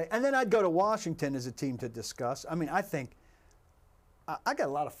 Right, and then I'd go to Washington as a team to discuss. I mean, I think I got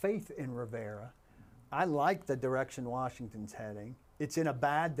a lot of faith in Rivera. I like the direction Washington's heading. It's in a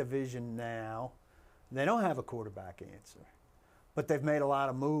bad division now. They don't have a quarterback answer, but they've made a lot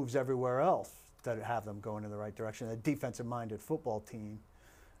of moves everywhere else that have them going in the right direction. A defensive-minded football team.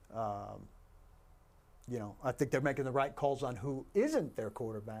 You know, I think they're making the right calls on who isn't their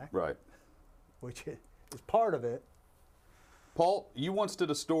quarterback. Right. Which is part of it. Paul, you once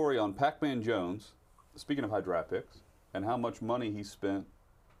did a story on Pac-Man Jones, speaking of high draft picks, and how much money he spent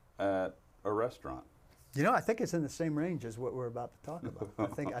at a restaurant. You know, I think it's in the same range as what we're about to talk about.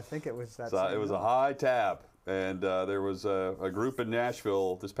 I think it was that. So it was a high tab, and there was a group in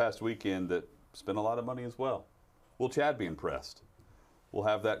Nashville this past weekend that spent a lot of money as well. Will Chad be impressed? We'll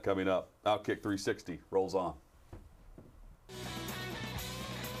have that coming up. Outkick 360 rolls on.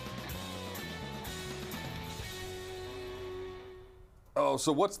 Oh,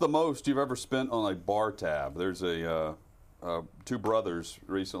 so what's the most you've ever spent on a bar tab? There's two brothers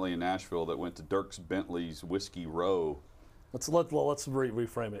recently in Nashville that went to Dierks Bentley's Whiskey Row. Let's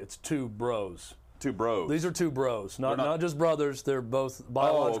reframe it. It's two bros. Two bros. These are two bros, not just brothers. They're both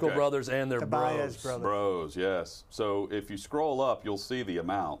biological brothers, and they're Tobias bros. brothers. Bros, yes. So if you scroll up, you'll see the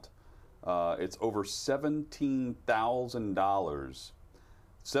amount. It's over $17,000,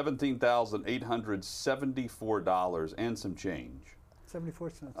 $17,874 and some change.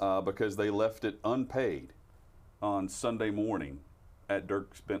 74 cents. Because they left it unpaid on Sunday morning at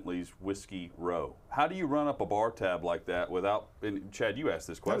Dierks Bentley's Whiskey Row. How do you run up a bar tab like that without? And Chad, you asked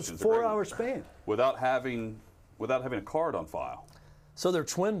this question. That was 4 hour span. Without having a card on file. So they're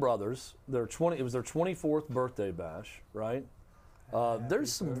twin brothers. It was their 24th birthday bash, right?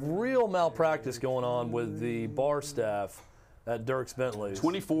 There's some real malpractice going on with the bar staff at Dierks Bentley's.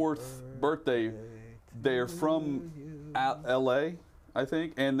 24th birthday. They're from L.A., I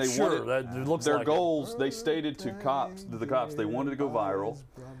think, and they wanted their goals. They stated to the cops they wanted to go viral,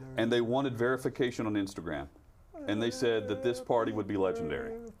 and they wanted verification on Instagram, and they said that this party would be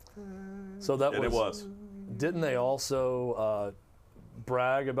legendary. So it was. Didn't they also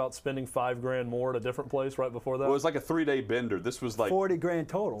brag about spending $5,000 more at a different place right before that? Well, it was like a 3-day bender. This was like 40 grand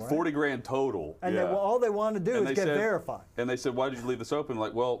total, right? 40 grand total. And yeah. all they wanted to do is get verified. And they said, "Why did you leave this open?"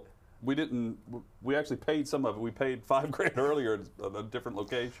 Like, well, we actually paid some of it. We paid $5,000 earlier at a different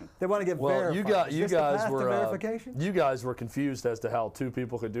location. They want to get verified. Well, you guys were confused as to how two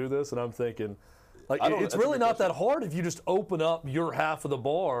people could do this, and I'm thinking, like, it's really not that hard if you just open up your half of the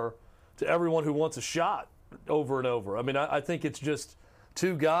bar to everyone who wants a shot over and over. I mean, I think it's just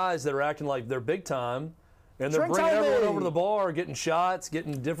two guys that are acting like they're big time, and they're bringing everyone over to the bar, getting shots,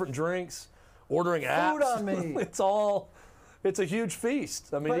 getting different drinks, ordering apps. Food on me. It's a huge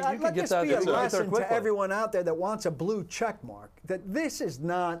feast. I mean, you could get that there quickly. right there quickly. To everyone out there that wants a blue check mark, that this is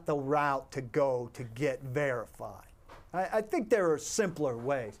not the route to go to get verified. I think there are simpler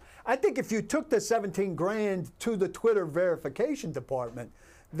ways. I think if you took the $17,000 to the Twitter verification department,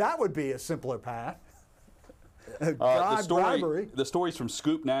 that would be a simpler path. Bribery. The story's from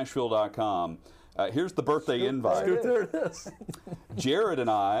ScoopNashville.com. Here's the birthday invite. There it is. Jared and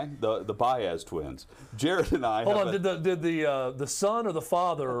I, the Baez twins. Jared and I. Hold on. Did the son or the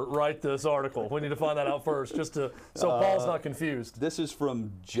father write this article? We need to find that out first, so Paul's not confused. This is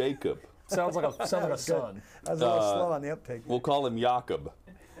from Jacob. Sounds like a son. I was a little slow on the uptake. We'll call him Jakob.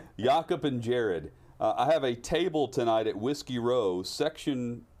 Jakob and Jared. I have a table tonight at Whiskey Row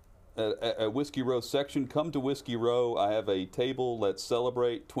section. At Whiskey Row section. Come to Whiskey Row. I have a table. Let's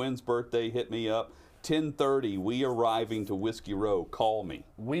celebrate. Twins' birthday. Hit me up. 10:30. We arriving to Whiskey Row. Call me.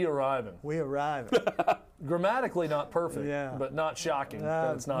 We arriving. Grammatically not perfect, but not shocking.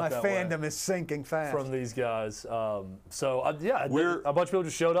 That it's not my that fandom way is sinking fast from these guys. A bunch of people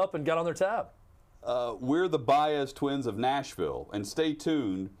just showed up and got on their tab. We're the Baez twins of Nashville, and stay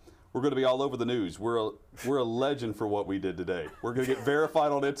tuned. We're going to be all over the news. We're a legend for what we did today. We're going to get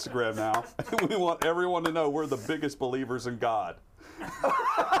verified on Instagram now. We want everyone to know we're the biggest believers in God.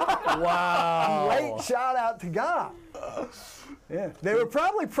 Wow. Great shout out to God. Yeah. They were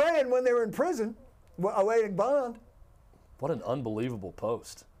probably praying when they were in prison, awaiting bond. What an unbelievable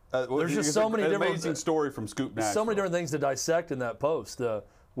post. There's just so many different amazing story from Scoop Nashville. So many different things to dissect in that post. The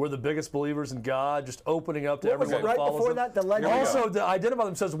We're the biggest believers in God, just opening up to What was everyone it right who follows before them. that? The legend. Also, to identify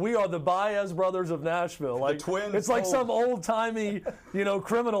themselves, we are the Baez brothers of Nashville. Like twins it's like told- some old-timey,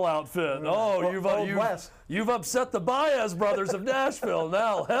 criminal outfit. Old West. You've upset the Baez brothers of Nashville.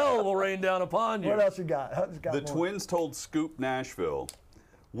 Now hell will rain down upon you. What else you got? The Twins told Scoop Nashville,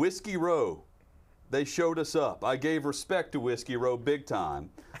 Whiskey Row, they showed us up. I gave respect to Whiskey Row big time.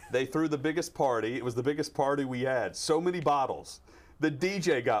 They threw the biggest party. It was the biggest party we had. So many bottles. The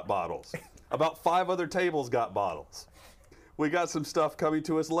DJ got bottles. About 5 other tables got bottles. We got some stuff coming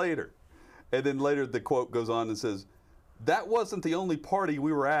to us later. And then later the quote goes on and says, that wasn't the only party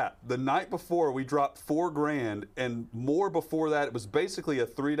we were at. The night before we dropped $4,000 and more before that. It was basically a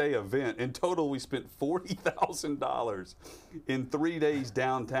 3-day event. In total, we spent $40,000 in 3 days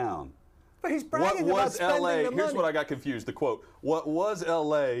downtown. But he's What bragging about was spending LA? the Here's money. what I got confused. The quote, what was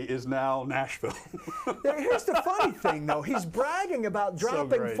LA is now Nashville. Here's the funny thing, though. He's bragging about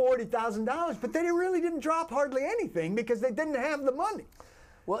dropping great. $40,000, but they really didn't drop hardly anything because they didn't have the money.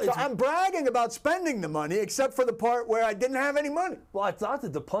 Well, So it's- I'm bragging about spending the money, except for the part where I didn't have any money. Well, I thought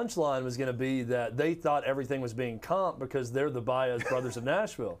that the punchline was going to be that they thought everything was being comped because they're the Baez brothers of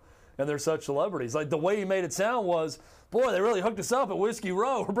Nashville, and they're such celebrities. Like the way he made it sound was, boy, they really hooked us up at Whiskey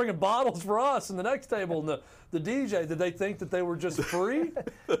Row. We're bringing bottles for us and the next table and the DJ. Did they think that they were just free?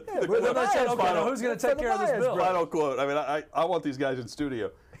 But then they said, okay, now who's going to take care of this bill? Final quote. I mean, I want these guys in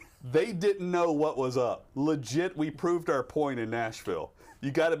studio. They didn't know what was up. Legit, we proved our point in Nashville. You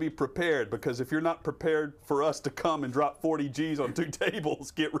got to be prepared, because if you're not prepared for us to come and drop 40 G's on 2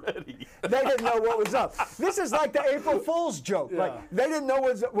 tables, get ready. They didn't know what was up. This is like the April Fool's joke. Like they didn't know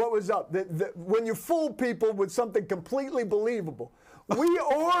what was up. When you fool people with something completely believable, we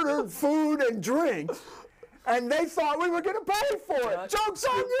ordered food and drinks, and they thought we were going to pay for it. Joke's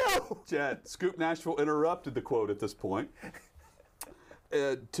on you. Chad, Scoop Nashville interrupted the quote at this point.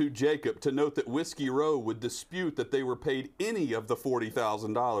 To Jacob to note that Whiskey Row would dispute that they were paid any of the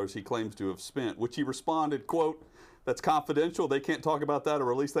 $40,000 he claims to have spent, which he responded, quote, that's confidential. They can't talk about that or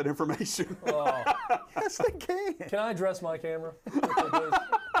release that information. Yes, they can. Can I address my camera?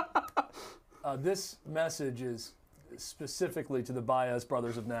 This message is specifically to the Baez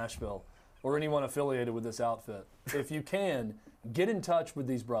brothers of Nashville or anyone affiliated with this outfit. If you can, get in touch with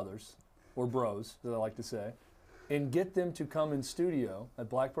these brothers, or bros, as I like to say, and get them to come in studio at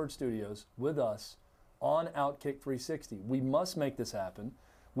Blackbird Studios with us on Outkick 360. We must make this happen.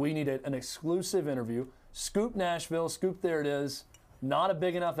 We need an exclusive interview. Scoop Nashville, Scoop there it is, not a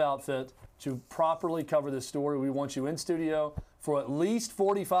big enough outfit to properly cover this story. We want you in studio for at least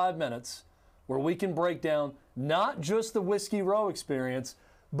 45 minutes where we can break down not just the Whiskey Row experience,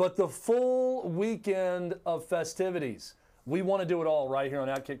 but the full weekend of festivities. We want to do it all right here on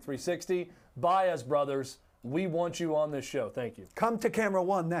Outkick 360. Baez Brothers, we want you on this show. Thank you. Come to camera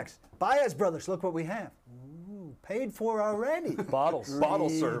 1 next. Baez Brothers, look what we have. Ooh, paid for already. Bottles. Bottle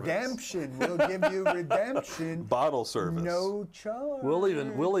service. Redemption. We'll give you redemption. Bottle service. No charge.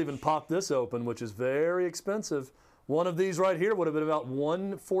 We'll even pop this open, which is very expensive. One of these right here would have been about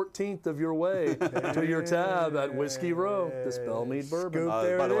 1/14 of your way to your tab at Whiskey Row, this Bellmead bourbon. Scoop.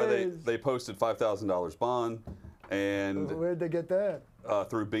 There By the it way, is. they posted $5,000 bond, and Where'd they get that?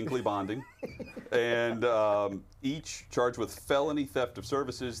 through Binkley Bonding, and each charged with felony theft of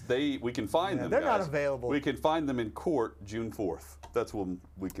services. We can find them. they're not guys. available. We can find them in court June 4th. That's when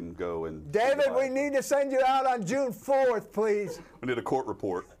we can go and. David, testify. we need to send you out on June 4th, please. We need a court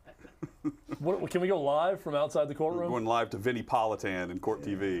report. Can we go live from outside the We're courtroom? going live to Vinnie Politan in Court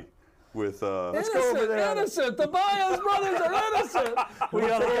TV with. Let's go over there. Innocent. The Baez brothers are innocent. We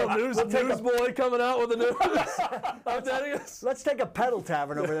got a little newsboy coming out with the news. Updating us. Let's take a pedal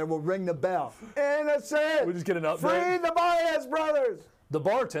tavern over there. We'll ring the bell. Innocent. We just get an update. Free the Baez Brothers. The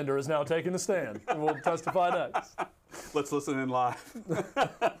bartender is now taking the stand. And we'll testify next. Let's listen in live.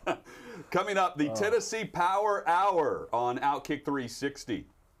 Coming up, the Tennessee Power Hour on Outkick 360.